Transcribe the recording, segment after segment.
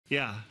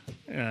Yeah,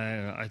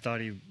 I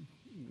thought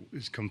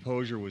his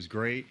composure was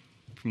great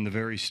from the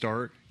very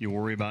start. You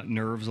worry about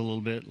nerves a little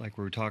bit, like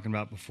we were talking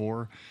about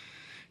before.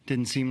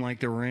 Didn't seem like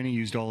there were any.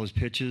 Used all his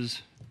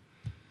pitches.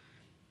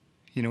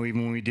 You know,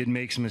 even when we did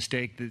make some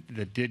mistake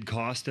that did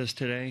cost us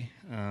today,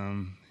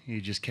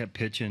 he just kept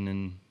pitching,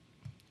 and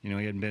you know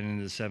he hadn't been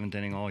into the seventh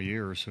inning all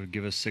year. So to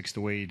give us six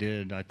the way he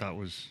did, I thought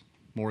was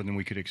more than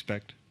we could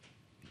expect.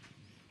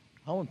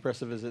 How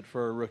impressive is it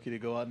for a rookie to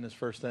go out in his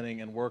first inning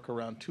and work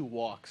around 2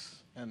 walks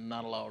and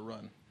not allow a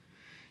run?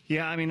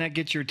 Yeah, I mean, that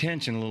gets your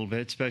attention a little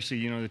bit, especially,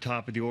 you know, the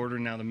top of the order.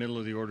 Now the middle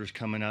of the order is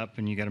coming up,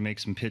 and you got to make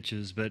some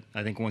pitches. But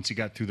I think once he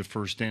got through the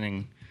first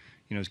inning,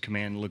 you know, his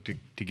command looked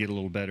to get a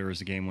little better as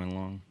the game went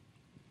along.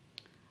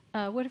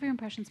 What have your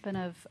impressions been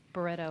of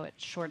Barreto at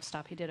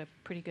shortstop? He did a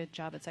pretty good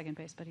job at second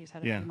base, but he's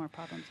had a few more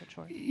problems at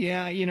short.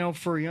 Yeah, you know,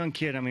 for a young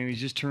kid, I mean,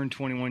 he's just turned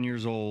 21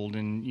 years old,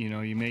 and you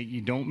know, you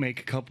don't make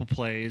a couple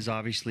plays.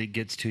 Obviously, it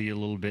gets to you a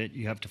little bit.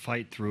 You have to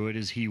fight through it,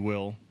 as he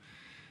will.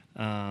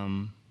 But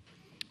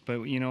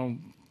you know,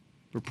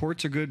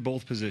 reports are good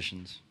both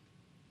positions,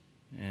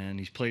 and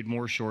he's played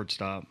more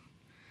shortstop.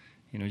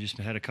 You know, just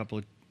had a couple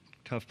of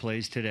tough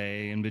plays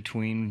today in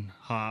between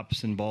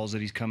hops and balls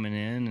that he's coming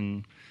in,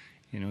 and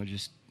you know,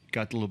 just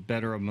got a little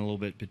better of him a little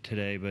bit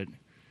today, but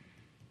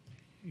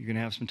you're going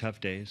to have some tough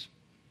days.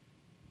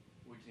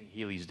 What do you think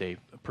Healy's day?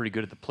 Pretty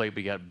good at the plate, but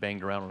he got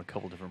banged around on a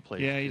couple different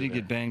plays. Yeah, he did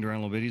get banged around a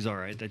little bit. He's all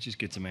right. That just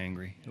gets him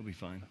angry. He'll be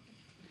fine.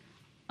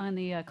 On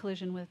the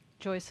collision with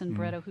Joyce and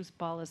Barreto, whose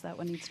ball is that?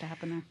 What needs to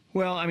happen there?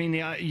 Well, I mean,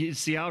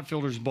 it's the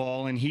outfielder's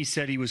ball, and he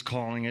said he was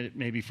calling it.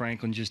 Maybe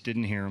Franklin just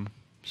didn't hear him.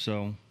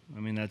 So,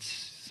 I mean, that's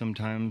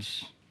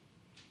sometimes,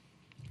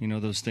 you know,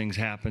 those things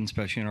happen,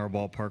 especially in our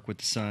ballpark with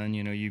the sun.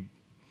 You know,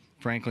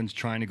 Franklin's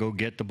trying to go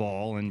get the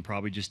ball and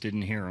probably just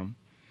didn't hear him.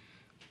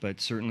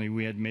 But certainly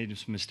we had made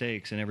some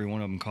mistakes, and every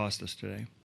one of them cost us today.